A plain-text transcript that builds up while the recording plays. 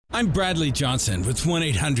I'm Bradley Johnson with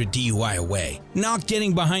 1-800-DUI-AWAY. Not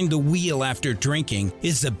getting behind the wheel after drinking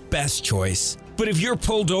is the best choice. But if you're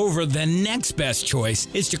pulled over, the next best choice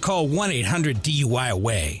is to call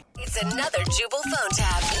 1-800-DUI-AWAY. It's another Jubal phone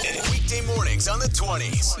tab. Weekday mornings on the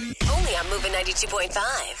 20s. Only on Moving 92.5.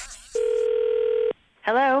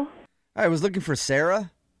 Hello, I was looking for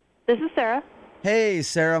Sarah. this is Sarah. Hey,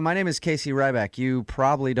 Sarah. My name is Casey Ryback. You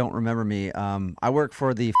probably don't remember me. I work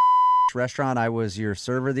for the restaurant. I was your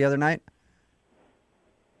server the other night.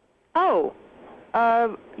 Oh,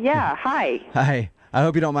 yeah, hi. Hi. I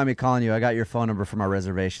hope you don't mind me calling you. I got your phone number from our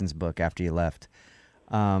reservations book after you left.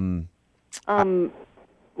 Okay,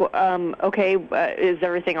 is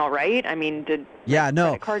everything all right? I mean, did Yeah, no.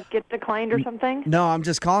 credit card get declined or something? No, I'm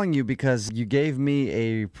just calling you because you gave me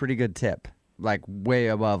a pretty good tip, like way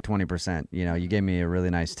above 20%. You know, you gave me a really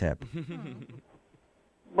nice tip.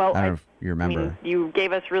 Well, I don't know if you I remember. mean, you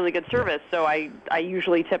gave us really good service, so I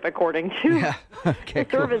usually tip according to Yeah. Okay, the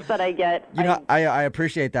service that I get. You know, I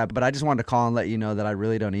appreciate that, but I just wanted to call and let you know that I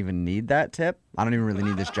really don't even need that tip. I don't even really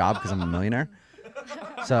need this job because I'm a millionaire.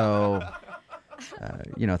 So,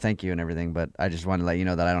 you know, thank you and everything, but I just wanted to let you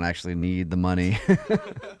know that I don't actually need the money.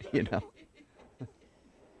 You know.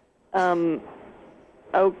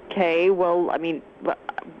 Okay, well, I mean,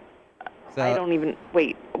 So, I don't even,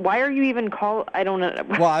 wait, why are you even I don't know.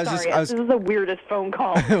 Well, I was Sorry, just- this is the weirdest phone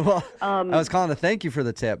call. well, I was calling to thank you for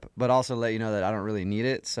the tip, but also let you know that I don't really need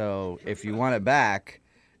it. So if you want it back,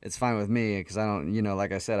 it's fine with me because I don't, you know,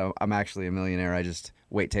 like I said, I'm actually a millionaire. I just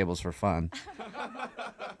wait tables for fun.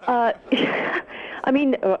 I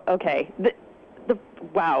mean, okay.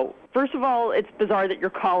 Wow. First of all, it's bizarre that you're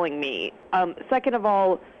calling me. Second of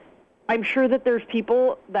all, I'm sure that there's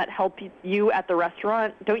people that help you at the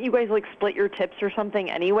restaurant. Don't you guys like split your tips or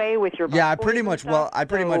something anyway with your? Yeah, I busboys pretty and much. stuff? Well, I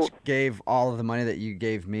pretty So- much gave all of the money that you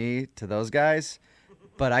gave me to those guys,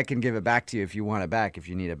 but I can give it back to you if you want it back, if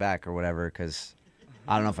you need it back or whatever. Because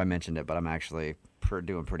I don't know if I mentioned it, but I'm actually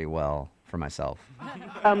doing pretty well for myself.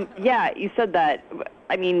 Yeah, you said that.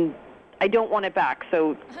 I mean, I don't want it back.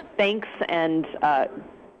 So thanks and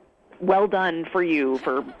well done for you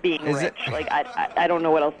for being Is it- rich. Like I don't know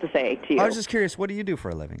what else to say to you. I was just curious. What do you do for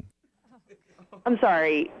a living? I'm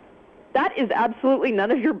sorry. That is absolutely none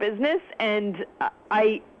of your business, and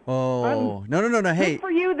I. Oh, no. Hey, Good for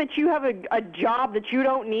you that you have a job that you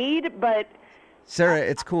don't need, but Sarah,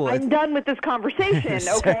 it's cool. I'm done with this conversation,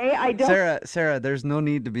 okay? I don't. Sarah, there's no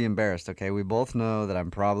need to be embarrassed, okay? We both know that I'm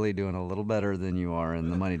probably doing a little better than you are in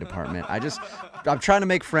the money department. I'm trying to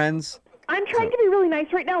make friends. I'm trying to be really nice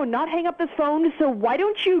right now and not hang up this phone, so why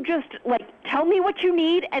don't you just, tell me what you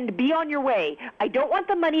need and be on your way? I don't want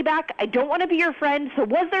the money back. I don't want to be your friend, so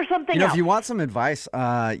was there something You know, else? if you want some advice,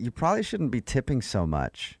 you probably shouldn't be tipping so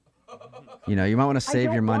much. You know, you might want to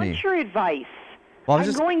save your money. I don't want your advice. Well, I'm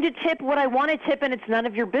going to tip what I want to tip, and it's none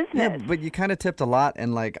of your business. Yeah, but you kind of tipped a lot,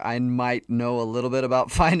 and, I might know a little bit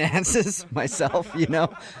about finances myself, you know?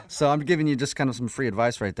 So I'm giving you just kind of some free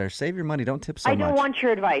advice right there. Save your money. Don't tip so I much. don't want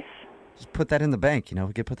your advice. Just put that in the bank, you know?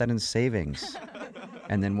 We could put that in savings.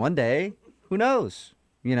 And then one day, who knows?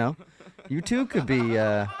 You know? You too could be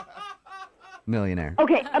a millionaire.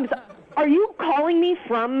 Okay, are you calling me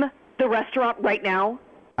from the restaurant right now?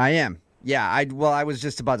 I am. Yeah, I was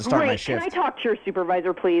just about to start my Great. shift. Can I talk to your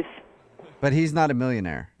supervisor, please? But he's not a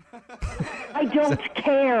millionaire. I don't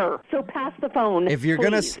care. So pass the phone. If you're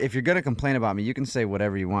please. gonna complain about me, you can say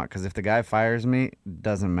whatever you want. Because if the guy fires me, it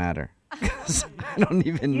doesn't matter. 'Cause I don't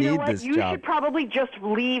even You know need what? this You job. should probably just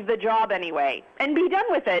leave the job anyway and be done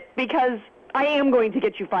with it because I am going to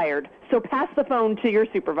get you fired. So pass the phone to your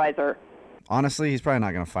supervisor. Honestly, he's probably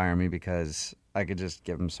not gonna fire me because I could just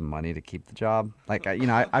give him some money to keep the job. I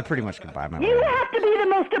pretty much could buy my way. You out. have to be the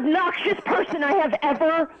most obnoxious person I have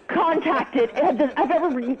ever contacted.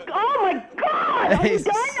 Oh my God! Are we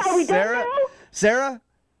done? Are we done now? Sarah?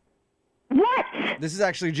 What? This is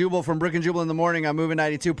actually Jubal from Brick and Jubal in the Morning. I'm moving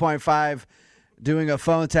 92.5, doing a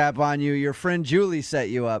phone tap on you. Your friend Julie set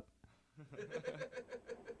you up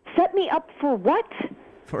Set me up for what?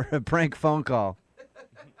 for a prank phone call.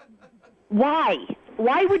 Why?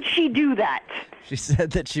 Why would she do that? She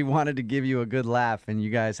said that she wanted to give you a good laugh, and you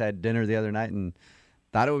guys had dinner the other night and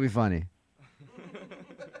thought it would be funny.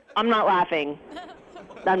 I'm not laughing.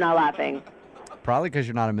 I'm not laughing. Probably because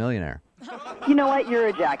you're not a millionaire. You know what? You're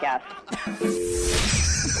a jackass.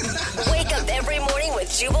 Wake up every morning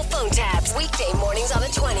with Jubal phone tabs. Weekday mornings on the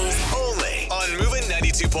 20s. Only on Moving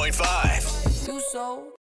 92.5.